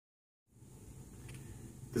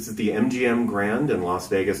This is the MGM Grand in Las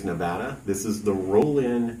Vegas, Nevada. This is the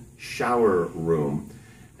roll-in shower room.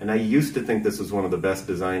 And I used to think this was one of the best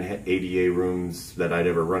designed ADA rooms that I'd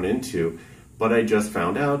ever run into, but I just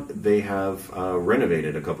found out they have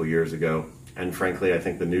renovated a couple years ago. And frankly, I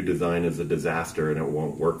think the new design is a disaster and it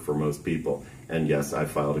won't work for most people. And yes, I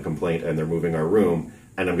filed a complaint and they're moving our room,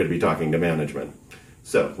 and I'm going to be talking to management.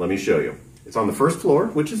 So let me show you. It's on the first floor,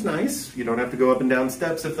 which is nice. You don't have to go up and down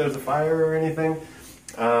steps if there's a fire or anything.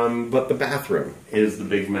 But the bathroom is the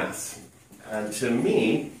big mess. And to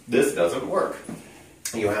me, this doesn't work.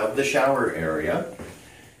 You have the shower area,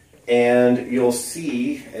 and you'll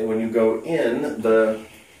see when you go in, the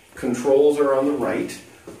controls are on the right.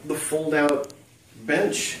 The fold-out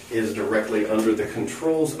bench is directly under the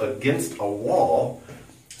controls against a wall,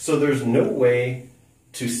 so there's no way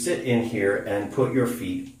to sit in here and put your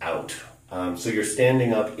feet out. So you're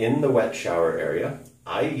standing up in the wet shower area.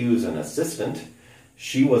 I use an assistant.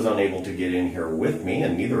 She was unable to get in here with me,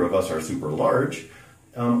 and neither of us are super large.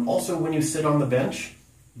 Also, when you sit on the bench,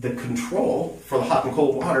 the control for the hot and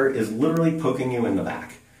cold water is literally poking you in the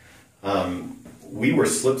back. We were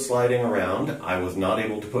slip sliding around. I was not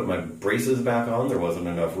able to put my braces back on. There wasn't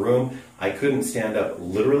enough room. I couldn't stand up.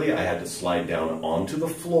 Literally, I had to slide down onto the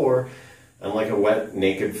floor and like a wet,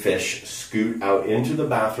 naked fish, scoot out into the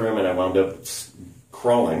bathroom, and I wound up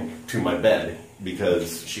crawling to my bed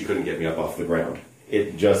because she couldn't get me up off the ground.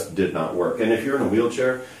 It just did not work. And if you're in a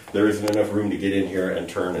wheelchair, there isn't enough room to get in here and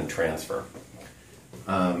turn and transfer.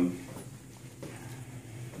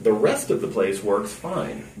 The rest of the place works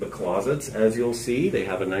fine. The closets, as you'll see, they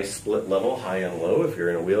have a nice split level, high and low. If you're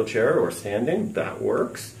in a wheelchair or standing, that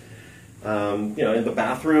works. In the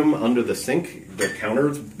bathroom, under the sink, the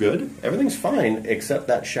counter's good. Everything's fine except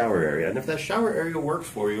that shower area. And if that shower area works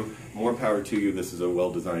for you, more power to you. This is a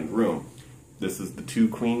well-designed room. This is the 2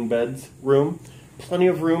 queen beds room. Plenty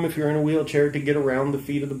of room if you're in a wheelchair to get around the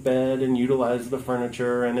feet of the bed and utilize the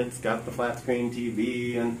furniture, and it's got the flat screen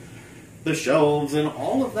TV and the shelves and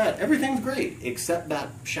all of that. Everything's great except that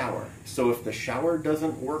shower. So if the shower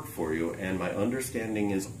doesn't work for you, and my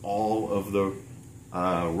understanding is all of the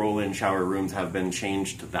roll-in shower rooms have been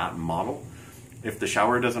changed to that model, if the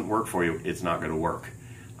shower doesn't work for you, it's not going to work.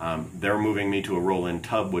 They're moving me to a roll-in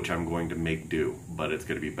tub, which I'm going to make do, but it's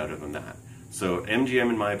going to be better than that. So MGM,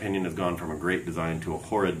 in my opinion, has gone from a great design to a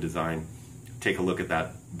horrid design. Take a look at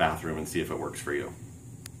that bathroom and see if it works for you.